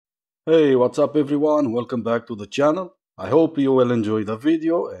Hey, what's up everyone? Welcome back to the channel. I hope you will enjoy the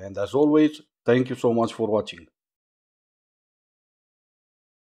video and as always, thank you so much for watching.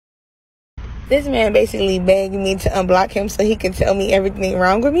 This man basically begged me to unblock him so he could tell me everything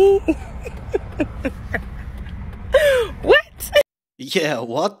wrong with me. What? Yeah,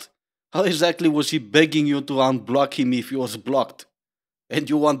 what? How exactly was he begging you to unblock him if he was blocked? And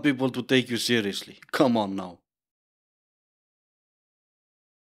you want people to take you seriously? Come on now.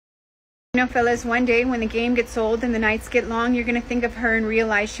 Fellas, one day when the game gets old and the nights get long, you're going to think of her and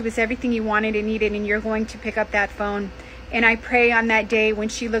realize she was everything you wanted and needed, and you're going to pick up that phone. And I pray on that day when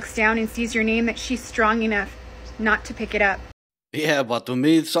she looks down and sees your name that she's strong enough not to pick it up. Yeah, but to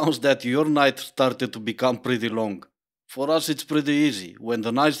me it sounds that your night started to become pretty long. For us it's pretty easy. When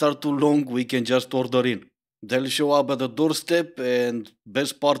the nights are too long, we can just order in. They'll show up at the doorstep and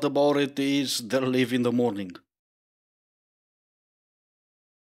best part about it is they'll leave in the morning.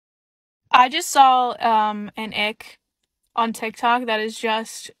 I just saw an ick on TikTok that is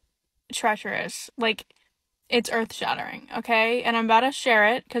just treacherous. Like, it's earth-shattering, okay? And I'm about to share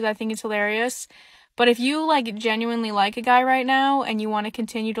it because I think it's hilarious. But if you, like, genuinely like a guy right now and you want to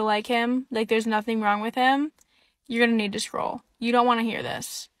continue to like him, like, there's nothing wrong with him, you're gonna need to scroll. You don't want to hear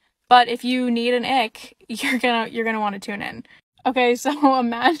this. But if you need an ick, you're gonna want to tune in. Okay, so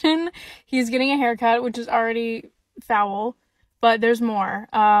imagine he's getting a haircut, which is already foul, but there's more.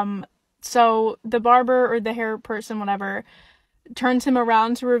 So the barber or the hair person, whatever, turns him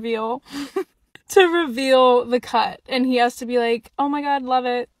around to reveal the cut, and he has to be like, "Oh my god, love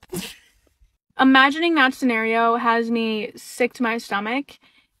it." Imagining that scenario has me sick to my stomach.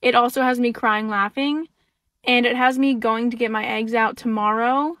 It also has me crying laughing, and it has me going to get my eggs out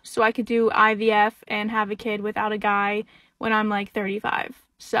tomorrow so I could do IVF and have a kid without a guy when I'm like 35.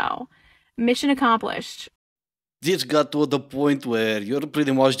 So, mission accomplished. This got to the point where you're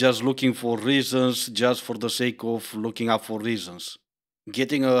pretty much just looking for reasons just for the sake of looking up for reasons.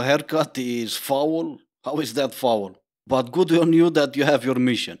 Getting a haircut is foul? How is that foul? But good on you that you have your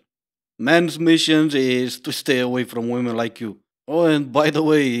mission. Man's mission is to stay away from women like you. Oh, and by the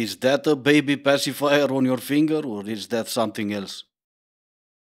way, is that a baby pacifier on your finger or is that something else?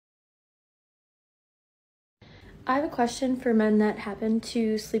 I have a question for men that happen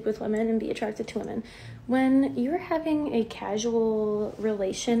to sleep with women and be attracted to women. When you're having a casual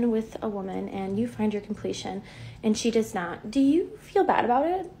relation with a woman and you find your completion and she does not, do you feel bad about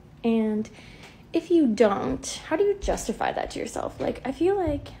it? And if you don't, how do you justify that to yourself? Like, I feel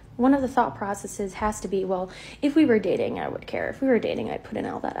like one of the thought processes has to be, well, if we were dating, I would care. If we were dating, I'd put in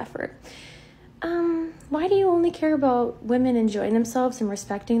all that effort. Why do you only care about women enjoying themselves and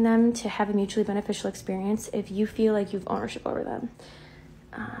respecting them to have a mutually beneficial experience if you feel like you have ownership over them?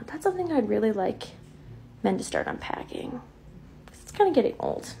 That's something I'd really like men to start unpacking. It's kind of getting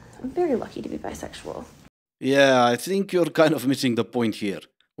old. I'm very lucky to be bisexual. Yeah, I think you're kind of missing the point here.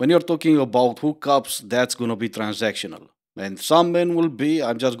 When you're talking about hookups, that's gonna be transactional. And some men will be,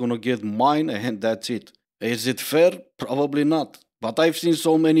 I'm just gonna get mine and that's it. Is it fair? Probably not. But I've seen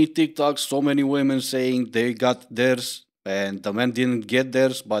so many TikToks, so many women saying they got theirs and the men didn't get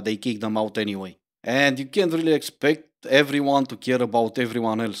theirs, but they kicked them out anyway. And you can't really expect everyone to care about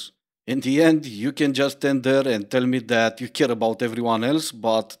everyone else. In the end, you can just stand there and tell me that you care about everyone else,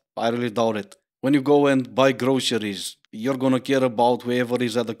 but I really doubt it. When you go and buy groceries, you're gonna care about whoever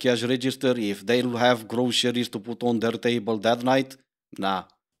is at the cash register if they'll have groceries to put on their table that night? Nah.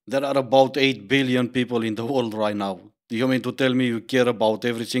 There are about 8 billion people in the world right now. Do you mean to tell me you care about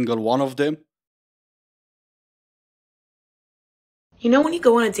every single one of them? You know when you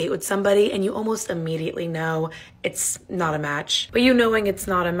go on a date with somebody and you almost immediately know it's not a match, but you knowing it's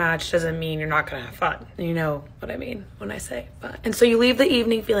not a match doesn't mean you're not gonna have fun. You know what I mean when I say fun. And so you leave the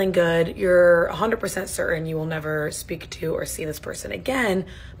evening feeling good, you're 100% certain you will never speak to or see this person again,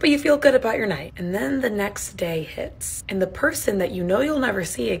 but you feel good about your night. And then the next day hits, and the person that you know you'll never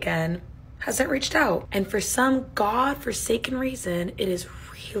see again hasn't reached out. And for some godforsaken reason, it is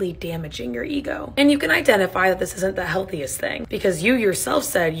really damaging your ego. And you can identify that this isn't the healthiest thing because you yourself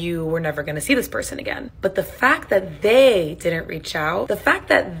said you were never going to see this person again. But the fact that they didn't reach out, the fact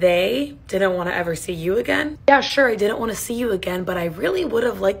that they didn't want to ever see you again, yeah, sure, I didn't want to see you again, but I really would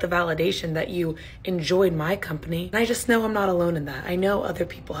have liked the validation that you enjoyed my company. And I just know I'm not alone in that. I know other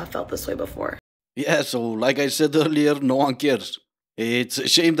people have felt this way before. Yeah, so like I said earlier, no one cares. It's a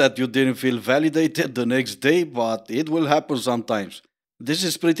shame that you didn't feel validated the next day, but it will happen sometimes. This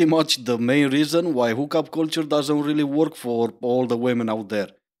is pretty much the main reason why hookup culture doesn't really work for all the women out there.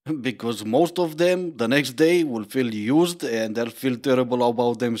 Because most of them, the next day, will feel used and they'll feel terrible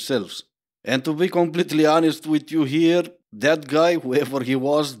about themselves. And to be completely honest with you here, That guy, whoever he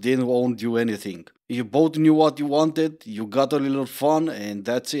was, didn't want you anything. You both knew what you wanted, you got a little fun, and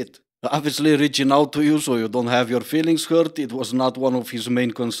that's it. Obviously, reaching out to you so you don't have your feelings hurt, it was not one of his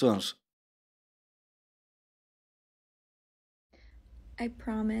main concerns. I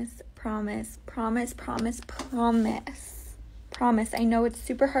promise, promise, promise, promise, promise. Promise. I know it's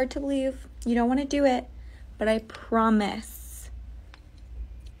super hard to believe. You don't want to do it, but I promise.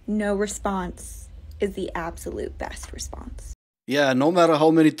 No response is the absolute best response. Yeah, no matter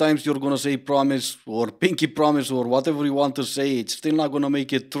how many times you're gonna say promise or pinky promise or whatever you want to say, it's still not gonna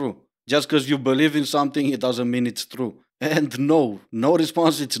make it true. Just because you believe in something, it doesn't mean it's true. And no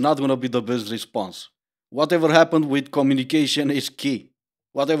response, it's not gonna be the best response. Whatever happened with communication is key.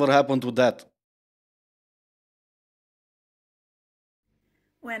 Whatever happened to that?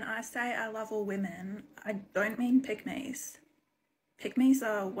 When I say I love all women, I don't mean pygmies. Pygmies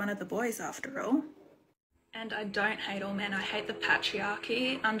are one of the boys after all. And I don't hate all men, I hate the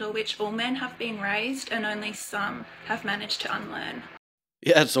patriarchy under which all men have been raised and only some have managed to unlearn.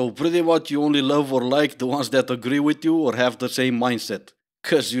 Yeah, so pretty much you only love or like the ones that agree with you or have the same mindset.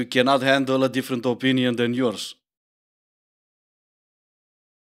 Because you cannot handle a different opinion than yours.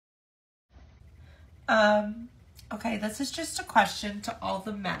 Okay, this is just a question to all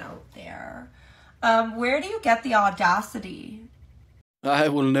the men out there. Where do you get the audacity? I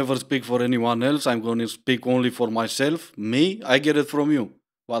will never speak for anyone else. I'm going to speak only for myself. Me, I get it from you.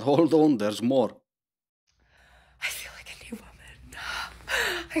 But hold on, there's more. I feel like a new woman.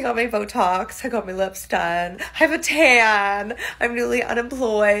 I got my Botox. I got my lips done. I have a tan. I'm newly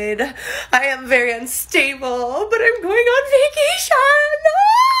unemployed. I am very unstable, but I'm going on vacation.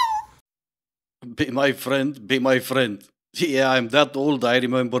 Be my friend, be my friend. Yeah, I'm that old, I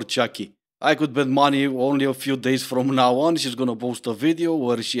remember Chucky. I could bet money only a few days from now on she's gonna post a video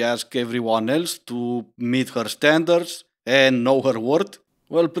where she asks everyone else to meet her standards and know her worth.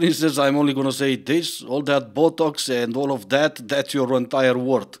 Well, princess, I'm only gonna say this, all that Botox and all of that, that's your entire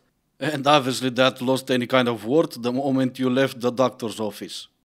worth. And obviously that lost any kind of worth the moment you left the doctor's office.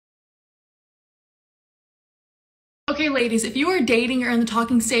 Okay, ladies, if you are dating or in the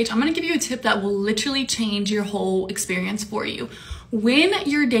talking stage, I'm gonna give you a tip that will literally change your whole experience for you. When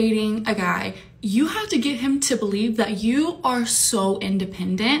you're dating a guy, you have to get him to believe that you are so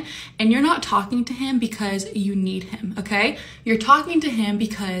independent and you're not talking to him because you need him, okay? You're talking to him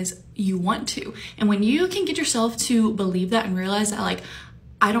because you want to. And when you can get yourself to believe that and realize that, like,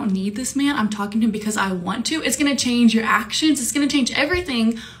 I don't need this man, I'm talking to him because I want to, it's gonna change your actions, it's gonna change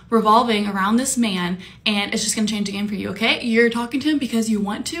everything revolving around this man, and it's just gonna change the game for you, okay? You're talking to him because you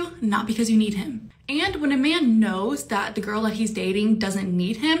want to, not because you need him. And when a man knows that the girl that he's dating doesn't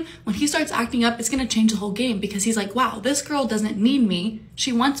need him, when he starts acting up, it's gonna change the whole game because he's like, wow, this girl doesn't need me,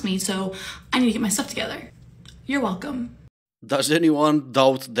 she wants me, so I need to get my stuff together. You're welcome. Does anyone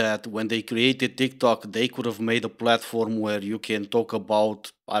doubt that when they created TikTok, they could have made a platform where you can talk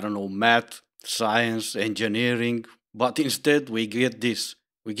about, I don't know, math, science, engineering, but instead we get this.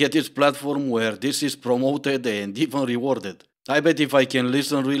 We get this platform where this is promoted and even rewarded. I bet if I can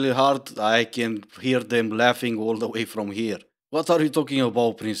listen really hard, I can hear them laughing all the way from here. What are you talking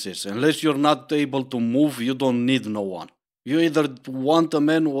about, princess? Unless you're not able to move, you don't need no one. You either want a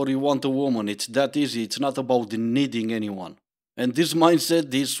man or you want a woman. It's that easy. It's not about needing anyone. And this mindset,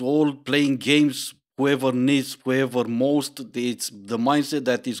 this whole playing games, whoever needs, whoever most, it's the mindset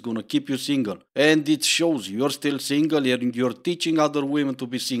that is going to keep you single. And it shows you're still single and you're teaching other women to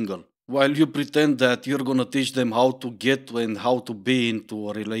be single. While you pretend that you're going to teach them how to get and how to be into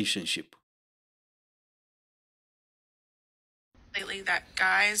a relationship. Lately that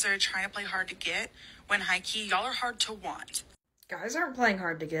guys are trying to play hard to get when high-key y'all are hard to want. Guys aren't playing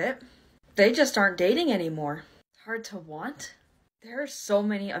hard to get. They just aren't dating anymore. Hard to want? There are so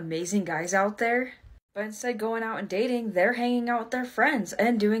many amazing guys out there, but instead going out and dating, they're hanging out with their friends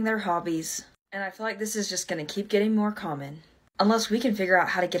and doing their hobbies. And I feel like this is just gonna keep getting more common. Unless we can figure out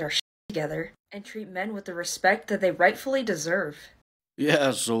how to get our shit together and treat men with the respect that they rightfully deserve. Yeah,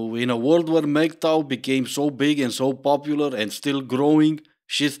 so in a world where MGTOW became so big and so popular and still growing,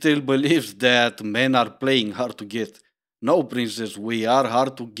 she still believes that men are playing hard to get. No, princess, we are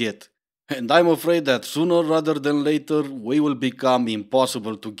hard to get. And I'm afraid that sooner rather than later, we will become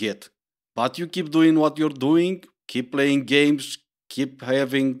impossible to get. But you keep doing what you're doing, keep playing games, keep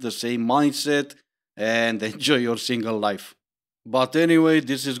having the same mindset, and enjoy your single life. But anyway,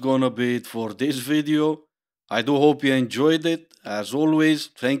 this is gonna be it for this video. I do hope you enjoyed it. As always,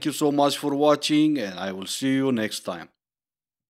 thank you so much for watching, and I will see you next time.